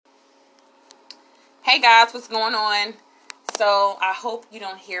Hey guys, what's going on? So I hope you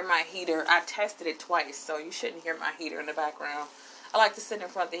don't hear my heater. I tested it twice, so you shouldn't hear my heater in the background. I like to sit in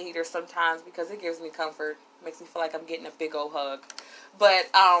front of the heater sometimes because it gives me comfort. Makes me feel like I'm getting a big old hug. But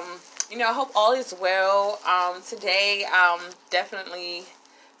I hope all is well. Today definitely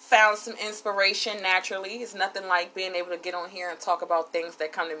found some inspiration naturally. It's nothing like being able to get on here and talk about things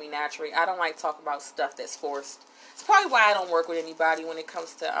that come to me naturally. I don't like talking about stuff that's forced. It's probably why I don't work with anybody when it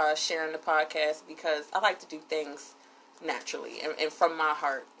comes to sharing the podcast, because I like to do things naturally and from my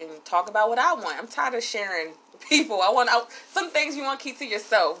heart and talk about what I want. I'm tired of sharing with people. Some things you want to keep to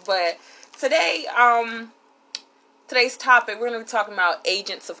yourself. But today, today's topic, we're going to be talking about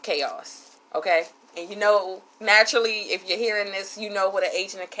agents of chaos. Okay? And naturally, if you're hearing this, you know what an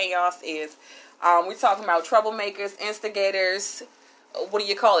agent of chaos is. We're talking about troublemakers, instigators,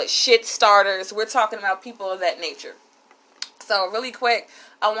 shit starters. We're talking about people of that nature. So really quick,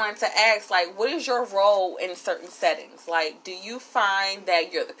 I wanted to ask, what is your role in certain settings? Do you find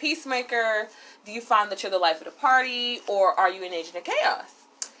that you're the peacemaker? Do you find that you're the life of the party? Or are you an agent of chaos?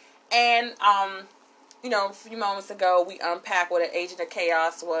 And, a few moments ago, we unpacked what an agent of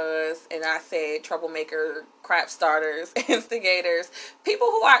chaos was. And I said troublemaker, crap starters, instigators, people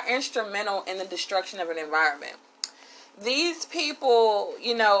who are instrumental in the destruction of an environment. These people,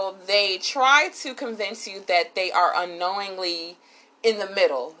 they try to convince you that they are unknowingly in the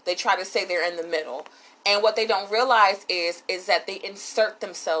middle. They try to say they're in the middle. And what they don't realize is that they insert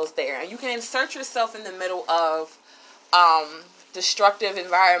themselves there. And you can insert yourself in the middle of destructive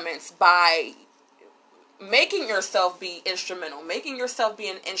environments by making yourself be instrumental, making yourself be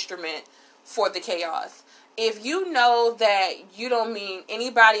an instrument for the chaos. If you know that you don't mean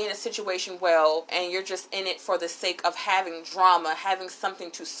anybody in a situation well, and you're just in it for the sake of having drama, having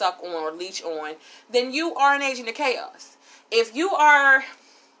something to suck on or leech on, then you are an agent of chaos. If you are,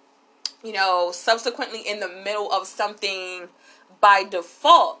 subsequently in the middle of something by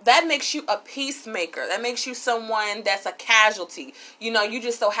default, that makes you a peacemaker. That makes you someone that's a casualty. You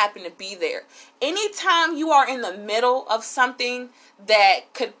just so happen to be there. Anytime you are in the middle of something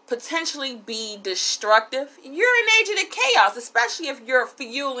that could potentially be destructive, you're an agent of chaos, especially if you're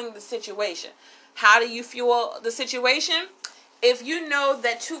fueling the situation. How do you fuel the situation? If you know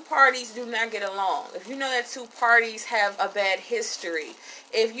that two parties do not get along, if you know that two parties have a bad history,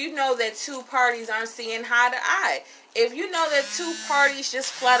 if you know that two parties aren't seeing eye to eye, if you know that two parties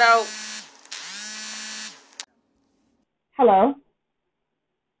just flat out... Hello.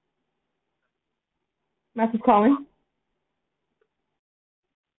 Master's calling.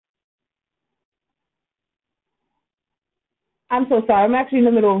 I'm so sorry. I'm actually in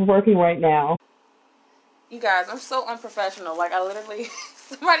the middle of working right now. You guys, I'm so unprofessional. I literally...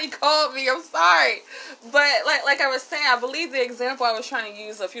 Somebody called me. I'm sorry. But like I was saying, I believe the example I was trying to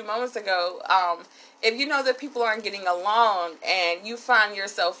use a few moments ago, if you know that people aren't getting along and you find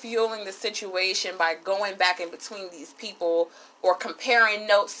yourself fueling the situation by going back in between these people or comparing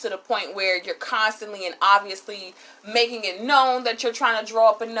notes to the point where you're constantly and obviously making it known that you're trying to draw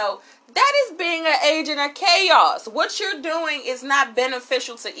up a note, that is being an agent of chaos. What you're doing is not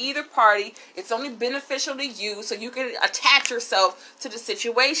beneficial to either party. It's only beneficial to you so you can attach yourself to the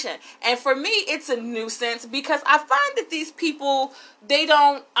situation. And for me, it's a nuisance because I find that these people, they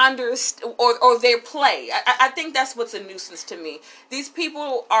don't understand or they play. I think that's what's a nuisance to me. These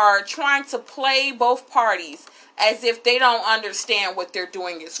people are trying to play both parties as if they don't understand what they're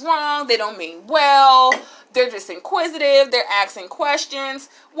doing is wrong. They don't mean well. They're just inquisitive. They're asking questions.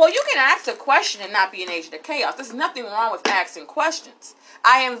 Well, you can ask a question and not be an agent of chaos. There's nothing wrong with asking questions.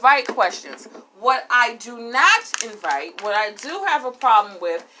 I invite questions. What I do not invite, what I do have a problem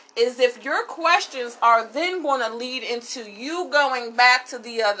with, is if your questions are then going to lead into you going back to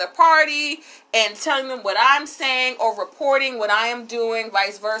the other party and telling them what I'm saying or reporting what I am doing,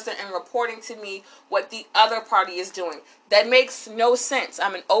 vice versa, and reporting to me what the other party is doing. That makes no sense.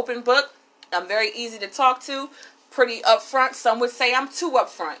 I'm an open book. I'm very easy to talk to. Pretty upfront. Some would say I'm too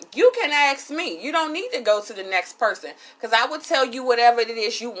upfront. You can ask me. You don't need to go to the next person, because I will tell you whatever it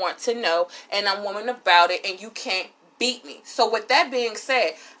is you want to know, and I'm woman about it, and you can't beat me. So with that being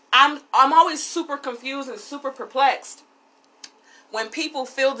said, I'm always super confused and super perplexed when people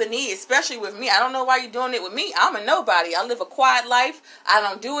feel the need, especially with me. I don't know why you're doing it with me. I'm a nobody. I live a quiet life. I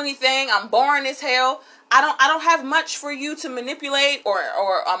don't do anything. I'm boring as hell. I don't have much for you to manipulate or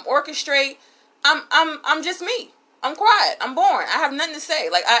orchestrate. I'm just me. I'm quiet. I'm boring. I have nothing to say.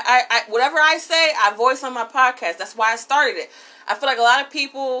 I whatever I say, I voice on my podcast. That's why I started it. I feel like a lot of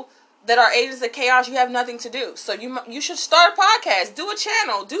people that are agents of chaos, you have nothing to do. So you should start a podcast, do a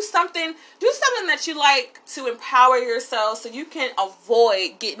channel, do something that you like to empower yourself so you can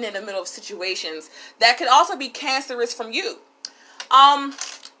avoid getting in the middle of situations that could also be cancerous from you.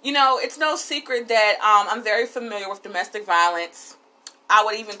 It's no secret that I'm very familiar with domestic violence. I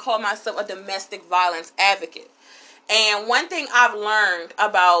would even call myself a domestic violence advocate. And one thing I've learned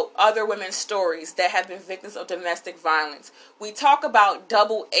about other women's stories that have been victims of domestic violence, we talk about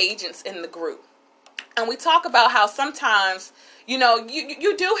double agents in the group. And we talk about how sometimes, you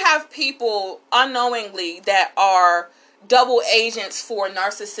do have people unknowingly that are double agents for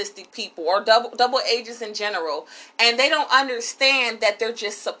narcissistic people or double agents in general. And they don't understand that they're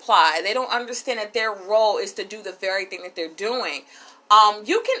just supply. They don't understand that their role is to do the very thing that they're doing.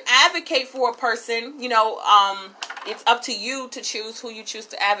 You can advocate for a person, it's up to you to choose who you choose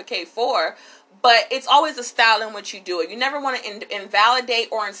to advocate for, but it's always a style in which you do it. You never want to invalidate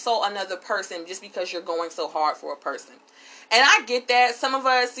or insult another person just because you're going so hard for a person. And I get that. Some of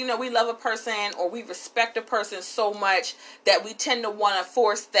us, we love a person or we respect a person so much that we tend to want to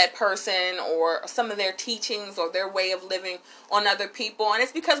force that person or some of their teachings or their way of living on other people. And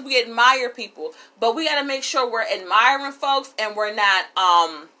it's because we admire people. But we got to make sure we're admiring folks and we're not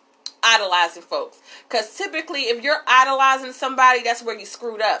idolizing folks. Because typically if you're idolizing somebody, that's where you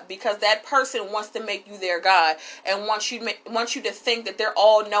screwed up, because that person wants to make you their God and wants you to think that they're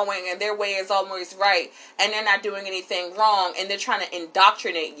all knowing and their way is always right and they're not doing anything wrong, and they're trying to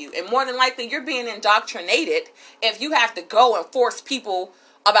indoctrinate you. And more than likely you're being indoctrinated if you have to go and force people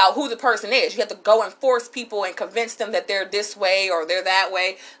about who the person is. You have to go and force people and convince them that they're this way or they're that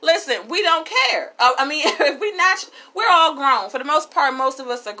way. Listen, we don't care. If we're all grown. For the most part, most of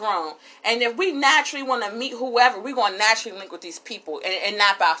us are grown. And if we naturally want to meet whoever, we're going to naturally link with these people and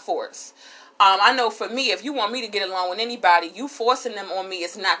not by force. I know for me, if you want me to get along with anybody, you forcing them on me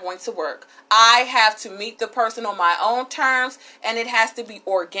is not going to work. I have to meet the person on my own terms, and it has to be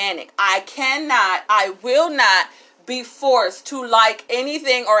organic. I will not be forced to like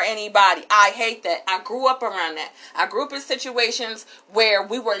anything or anybody. I hate that. I grew up around that. I grew up in situations where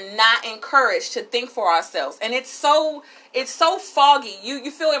we were not encouraged to think for ourselves. And it's so foggy.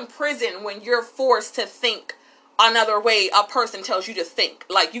 You feel imprisoned when you're forced to think another way a person tells you to think.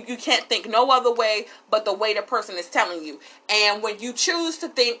 Like you can't think no other way but the way the person is telling you. And when you choose to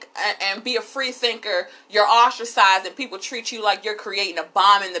think and be a free thinker, you're ostracized and people treat you like you're creating a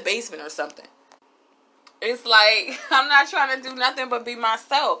bomb in the basement or something. It's like, I'm not trying to do nothing but be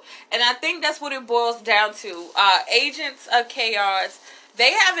myself. And I think that's what it boils down to. Agents of chaos,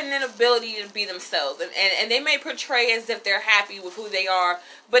 they have an inability to be themselves. And they may portray as if they're happy with who they are.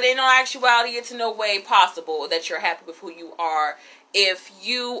 But in actuality, it's no way possible that you're happy with who you are if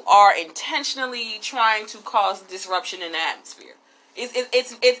you are intentionally trying to cause disruption in the atmosphere.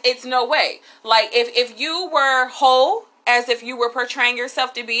 It's no way. Like, if you were whole, as if you were portraying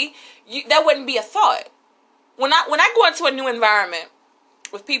yourself to be, that wouldn't be a thought. When I go into a new environment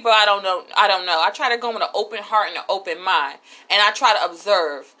with people I don't know, I try to go with an open heart and an open mind, and I try to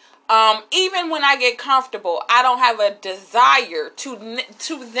observe. Even when I get comfortable, I don't have a desire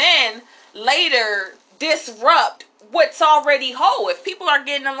to then later disrupt what's already whole. If people are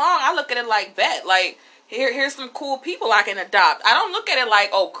getting along, I look at it like that. Like, here's some cool people I can adopt. I don't look at it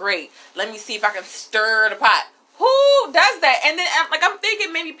like, oh great, let me see if I can stir the pot. Who does that? And then I'm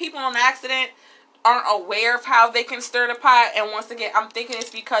thinking maybe people on accident aren't aware of how they can stir the pot. And once again, I'm thinking it's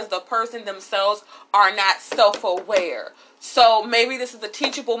because the person themselves are not self-aware. So maybe this is a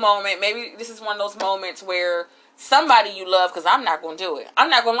teachable moment. Maybe this is one of those moments where somebody you love, because I'm not going to do it. I'm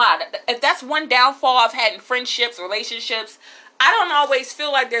not going to lie. If that's one downfall I've had in friendships, relationships, I don't always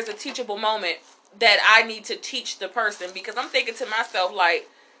feel like there's a teachable moment that I need to teach the person, because I'm thinking to myself, like,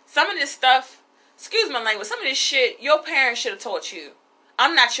 some of this stuff, excuse my language, some of this shit your parents should have taught you.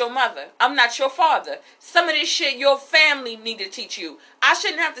 I'm not your mother. I'm not your father. Some of this shit your family need to teach you. I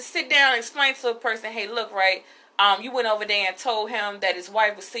shouldn't have to sit down and explain to a person, hey, look, right, you went over there and told him that his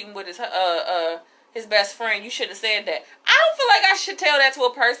wife was sleeping with his best friend. You should have said that. I don't feel like I should tell that to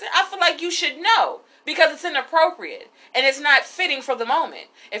a person. I feel like you should know, because it's inappropriate and it's not fitting for the moment.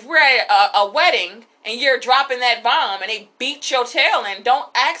 If we're at a wedding and you're dropping that bomb and they beat your tail in,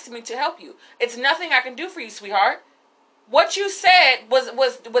 don't ask me to help you. It's nothing I can do for you, sweetheart. What you said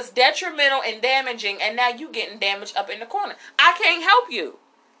was detrimental and damaging, and now you getting damaged up in the corner. I can't help you.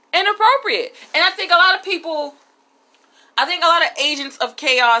 Inappropriate. And I think a lot of agents of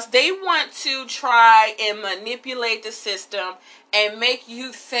chaos, they want to try and manipulate the system and make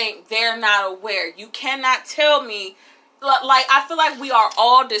you think they're not aware. You cannot tell me, like, I feel like we are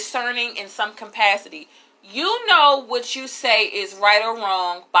all discerning in some capacity. You know what you say is right or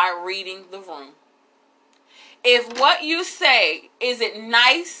wrong by reading the room. If what you say isn't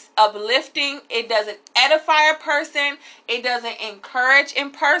nice, uplifting, it doesn't edify a person, it doesn't encourage in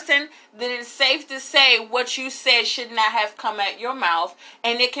person, then it's safe to say what you said should not have come at your mouth,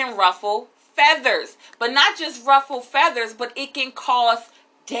 and it can ruffle feathers. But not just ruffle feathers, but it can cause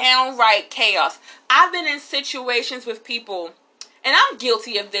downright chaos. I've been in situations with people, and I'm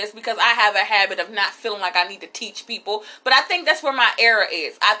guilty of this because I have a habit of not feeling like I need to teach people, but I think that's where my error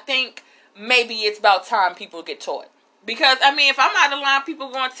is. I think maybe it's about time people get taught. Because, I mean, if I'm out of line, people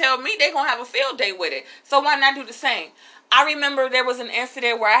are going to tell me they're going to have a field day with it. So why not do the same? I remember there was an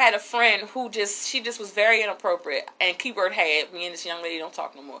incident where I had a friend who she just was very inappropriate. And keyword had, me and this young lady don't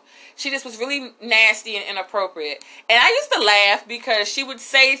talk no more. She just was really nasty and inappropriate. And I used to laugh because she would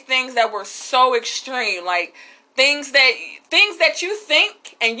say things that were so extreme. Like, things that you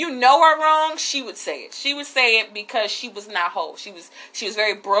think and you know are wrong, she would say it. She would say it because she was not whole. She was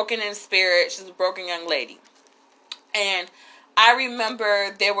very broken in spirit. She was a broken young lady. And I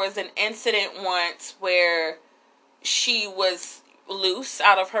remember there was an incident once where she was loose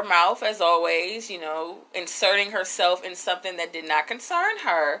out of her mouth, as always, you know, inserting herself in something that did not concern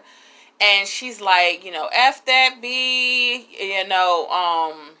her. And she's like, you know, F that B, you know,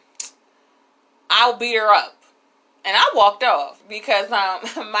 I'll beat her up. And I walked off because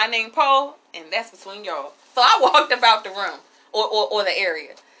my name Paul, and that's between y'all. So I walked about the room or the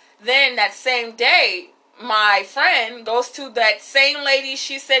area. Then that same day, my friend goes to that same lady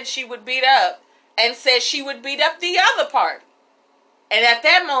she said she would beat up and said she would beat up the other part. And at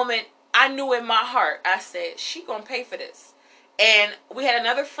that moment, I knew in my heart, I said, she gonna pay for this. And we had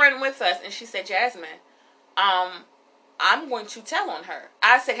another friend with us, and she said, Jasmine, I'm going to tell on her.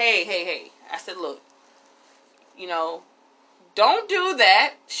 I said, hey. I said, look, you know, don't do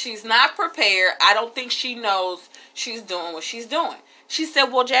that. She's not prepared. I don't think she knows she's doing what she's doing. She said,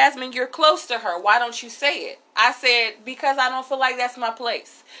 well, Jasmine, you're close to her. Why don't you say it? I said, because I don't feel like that's my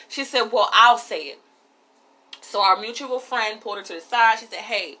place. She said, well, I'll say it. So our mutual friend pulled her to the side. She said,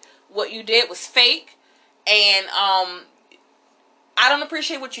 hey, what you did was fake. And I don't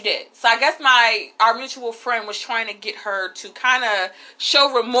appreciate what you did. So I guess our mutual friend was trying to get her to kind of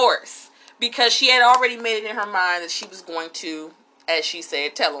show remorse, because she had already made it in her mind that she was going to, as she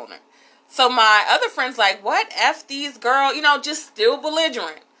said, tell on her. So my other friend's like, what? F these girl? You know, just still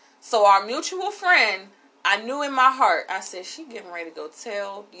belligerent. So our mutual friend, I knew in my heart, I said, she getting ready to go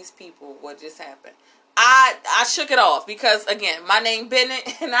tell these people what just happened. I shook it off because, again, my name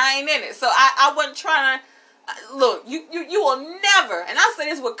Bennett and I ain't in it. So I wasn't trying to. Look, you will never, and I say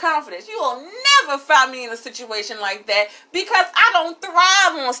this with confidence, you will never find me in a situation like that because I don't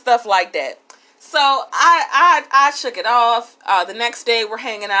thrive on stuff like that. So I shook it off. The next day we're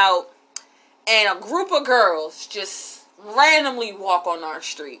hanging out, and a group of girls just randomly walk on our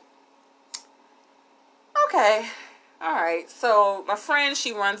street. Okay, all right. So my friend,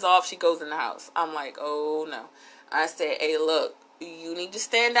 she runs off. She goes in the house. I'm like, oh no. I said, hey, look. You need to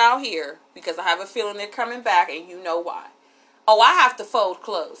stand out here because I have a feeling they're coming back and you know why. Oh, I have to fold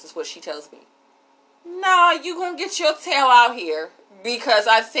clothes is what she tells me. No, you gonna get your tail out here because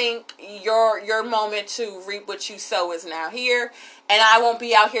I think your moment to reap what you sow is now here, and I won't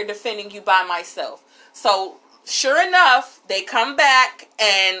be out here defending you by myself. So sure enough, they come back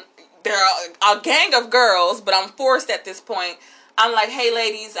and they're a gang of girls, but I'm forced at this point. I'm like, hey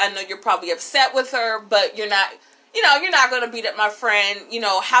ladies, I know you're probably upset with her, but you're not going to beat up my friend. You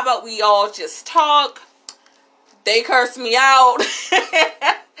know, how about we all just talk? They cursed me out.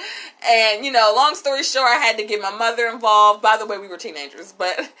 And, you know, long story short, I had to get my mother involved. By the way, we were teenagers,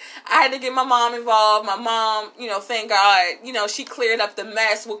 but I had to get my mom involved. My mom, you know, thank God, you know, she cleared up the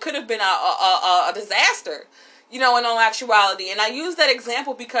mess. What could have been a disaster, you know, in all actuality. And I use that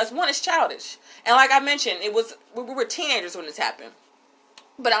example because, one, it's childish. And like I mentioned, we were teenagers when this happened.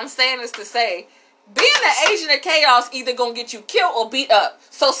 But I'm saying this to say, being an agent of chaos either gonna get you killed or beat up.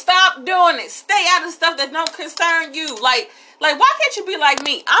 So stop doing it. Stay out of stuff that don't concern you. Like why can't you be like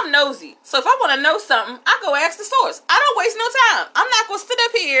me? I'm nosy. So if I want to know something, I go ask the source. I don't waste no time. I'm not gonna sit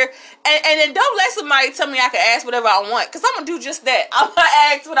up here and then don't let somebody tell me I can ask whatever I want, because I'm gonna do just that. I'm gonna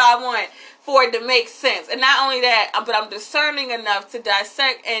ask what I want for it to make sense. And not only that, but I'm discerning enough to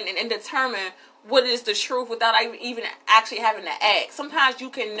dissect and determine what is the truth without even actually having to ask. Sometimes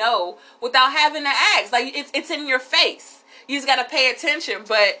you can know without having to ask. Like, it's in your face. You just got to pay attention.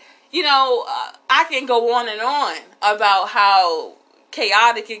 But, you know, I can go on and on about how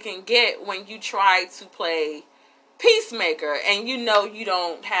chaotic it can get when you try to play peacemaker and you know you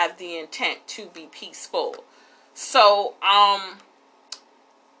don't have the intent to be peaceful. So, I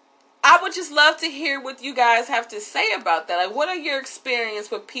would just love to hear what you guys have to say about that. Like, what are your experience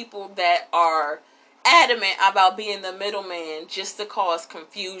with people that are adamant about being the middleman just to cause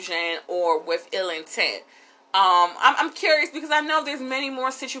confusion or with ill intent? I'm curious because I know there's many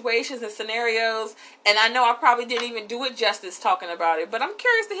more situations and scenarios, and I know I probably didn't even do it justice talking about it, but I'm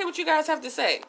curious to hear what you guys have to say.